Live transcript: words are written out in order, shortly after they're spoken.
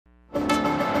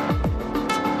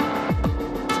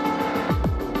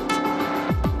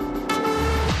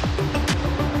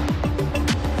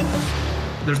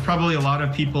There's probably a lot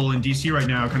of people in DC right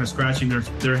now kind of scratching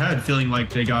their head, feeling like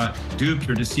they got duped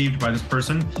or deceived by this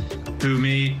person who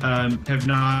may have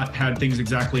not had things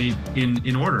exactly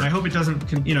in order. I hope it doesn't,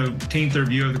 taint their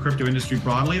view of the crypto industry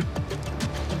broadly.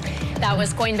 That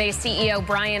was Coinbase CEO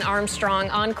Brian Armstrong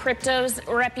on crypto's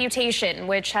reputation,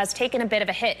 which has taken a bit of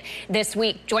a hit this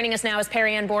week. Joining us now is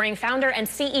Perianne Boring, founder and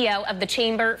CEO of the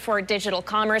Chamber for Digital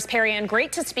Commerce. Perianne,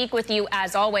 great to speak with you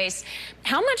as always.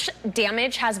 How much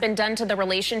damage has been done to the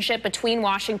relationship between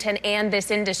Washington and this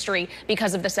industry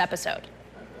because of this episode?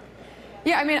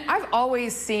 Yeah, I mean, I've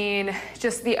always seen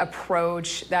just the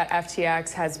approach that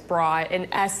FTX has brought, and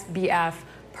SBF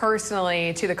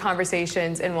personally, to the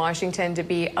conversations in Washington to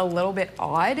be a little bit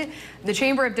odd. The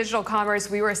Chamber of Digital Commerce,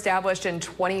 we were established in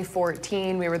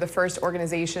 2014. We were the first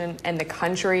organization in the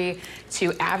country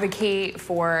to advocate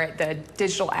for the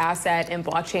digital asset and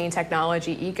blockchain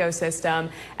technology ecosystem.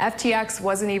 FTX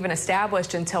wasn't even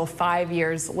established until 5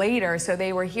 years later, so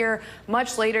they were here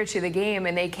much later to the game,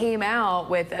 and they came out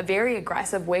with very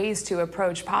aggressive ways to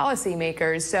approach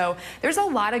policymakers. So there's a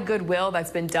lot of goodwill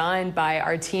that's been done by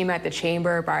our team at the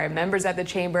Chamber, by our members at the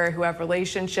Chamber who have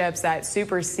relationships that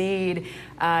supersede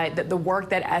the work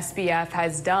that SBF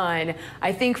has done.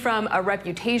 I think from a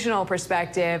reputational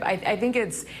perspective, I think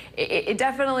it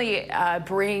definitely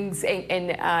brings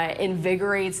and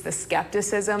invigorates the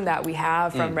skepticism that we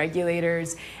have from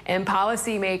regulators and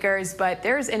policymakers. But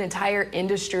there's an entire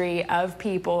industry of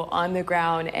people on the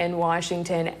ground in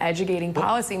Washington educating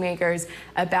policymakers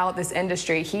about this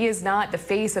industry. He is not the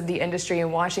face of the industry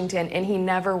in Washington, and he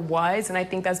never was. And I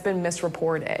think that's been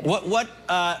misreported. What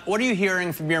are you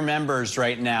hearing from your members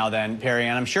right now, then,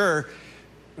 Perianne? I'm sure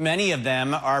many of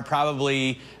them are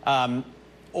probably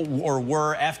or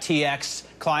were FTX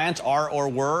clients, or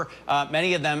were.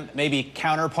 Many of them maybe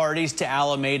counterparties to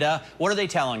Alameda. What are they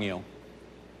telling you?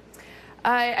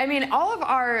 I mean, all of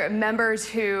our members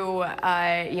who,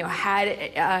 had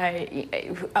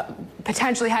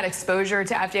potentially had exposure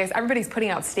to FTX, everybody's putting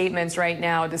out statements right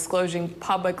now disclosing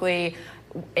publicly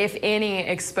if any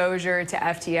exposure to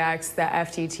FTX, the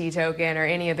FTT token, or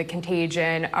any of the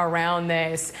contagion around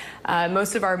this.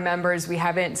 Most of our members, we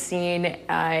haven't seen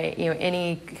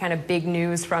any kind of big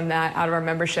news from that out of our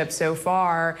membership so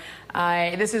far.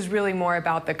 This is really more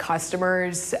about the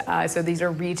customers. So these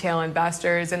are retail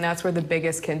investors, and that's where the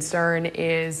biggest concern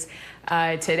is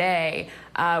today.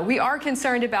 We are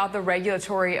concerned about the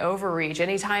regulatory overreach.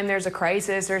 Anytime there's a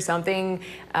crisis or something,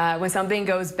 when something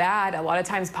goes bad, a lot of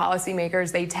times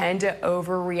policymakers, they tend to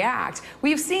overreact.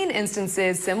 We've seen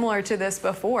instances similar to this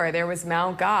before. There was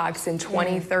Mt. Gox in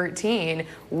 2013.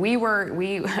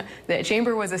 The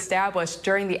Chamber was established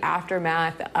during the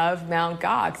aftermath of Mt.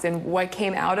 Gox, and what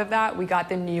came out of that? We got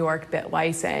the New York BIT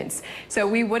license. So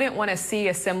we wouldn't want to see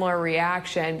a similar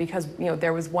reaction because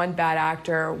there was one bad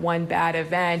actor, one bad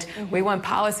event. We want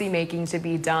policy making to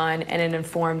be done in an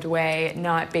informed way,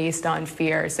 not based on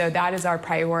fear. So that is our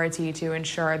priority, to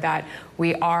ensure that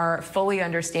we are fully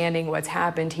understanding what's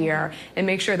happened here and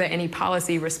make sure that any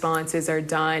policy responses are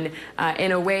done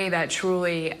in a way that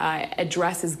truly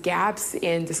addresses gaps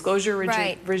in disclosure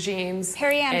regimes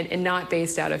and not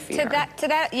based out of fear. To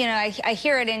that, I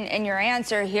hear it in your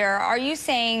answer here. Are you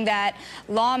saying that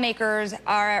lawmakers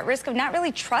are at risk of not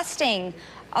really trusting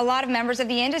a lot of members of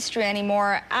the industry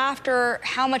anymore after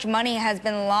how much money has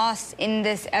been lost in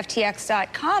this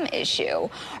FTX.com issue?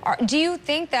 Do you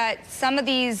think that some of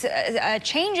these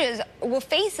changes will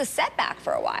face a setback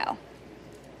for a while?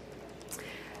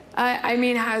 I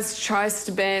mean, has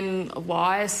trust been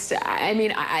lost? I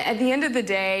mean, at the end of the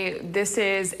day, this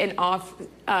is an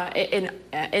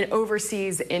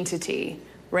overseas entity,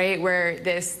 right, where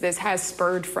this has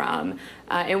spurred from.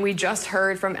 And we just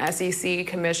heard from SEC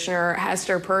Commissioner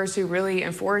Hester Peirce, who really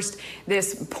enforced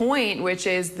this point, which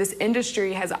is this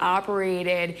industry has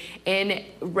operated in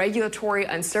regulatory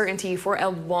uncertainty for a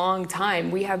long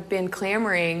time. We have been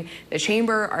clamoring, the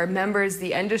Chamber, our members,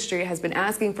 the industry has been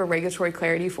asking for regulatory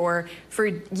clarity for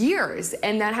years,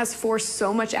 and that has forced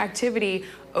so much activity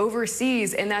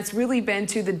overseas, and that's really been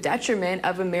to the detriment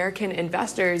of American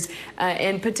investors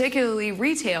and particularly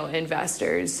retail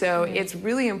investors. So it's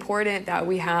really important that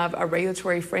we have a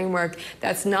regulatory framework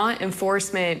that's not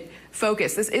enforcement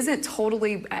focus. This isn't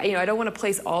totally, I don't want to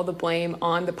place all the blame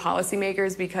on the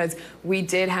policymakers, because we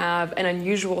did have an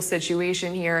unusual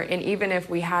situation here. And even if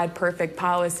we had perfect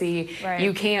policy,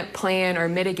 you can't plan or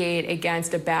mitigate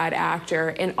against a bad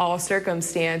actor in all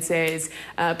circumstances.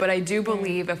 But I do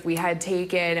believe if we had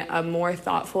taken a more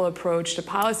thoughtful approach to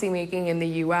policymaking in the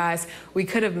U.S., we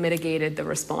could have mitigated the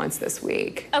response this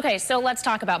week. Okay, so let's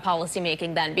talk about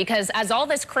policymaking then, because as all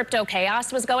this crypto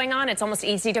chaos was going on, it's almost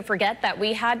easy to forget that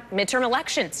we had midterm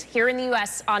elections here in the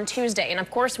U.S. on Tuesday. And of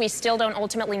course, we still don't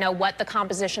ultimately know what the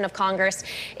composition of Congress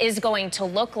is going to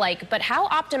look like. But how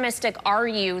optimistic are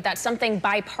you that something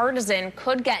bipartisan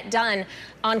could get done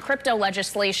on crypto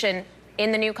legislation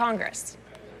in the new Congress?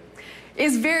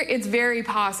 It's very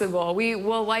possible. We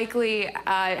will likely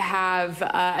have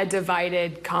a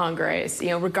divided Congress,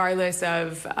 regardless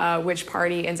of which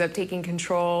party ends up taking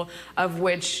control of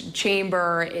which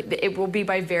chamber. It will be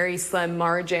by very slim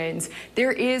margins.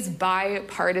 There is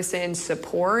bipartisan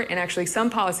support, and actually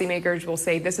some policymakers will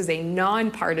say this is a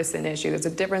nonpartisan issue. There's a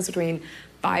difference between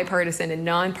bipartisan and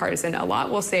nonpartisan. A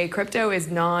lot will say crypto is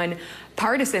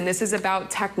nonpartisan. This is about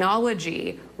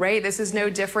technology, right? This is no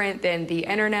different than the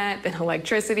internet, than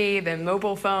electricity, than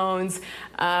mobile phones,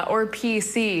 or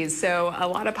PCs. So a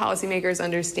lot of policymakers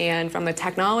understand from the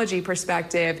technology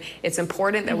perspective, it's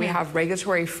important that we have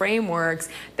regulatory frameworks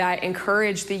that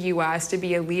encourage the U.S. to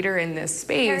be a leader in this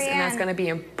space, and that's going to be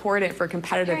important for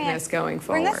competitiveness going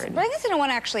forward. Bring us into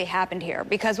what actually happened here,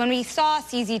 because when we saw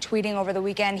CZ tweeting over the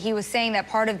weekend, he was saying that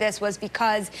part of this was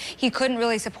because he couldn't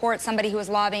really support somebody who was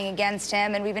lobbying against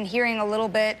him, and we've been hearing a little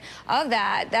bit of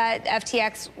that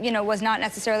FTX, was not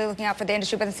necessarily looking out for the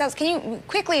industry but themselves. Can you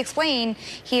quickly explain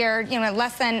here,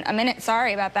 less than a minute,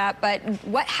 sorry about that, but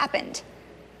what happened?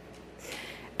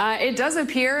 It does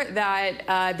appear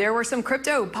that there were some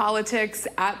crypto politics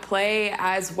at play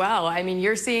as well. I mean,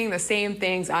 you're seeing the same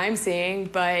things I'm seeing,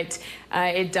 but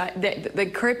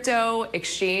the crypto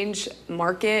exchange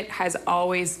market has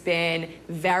always been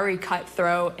very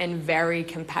cutthroat and very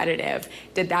competitive.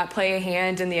 Did that play a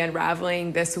hand in the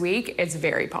unraveling this week? It's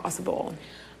very possible.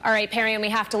 All right, Perianne, we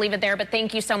have to leave it there, but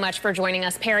thank you so much for joining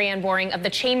us. Perianne Boring of the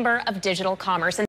Chamber of Digital Commerce.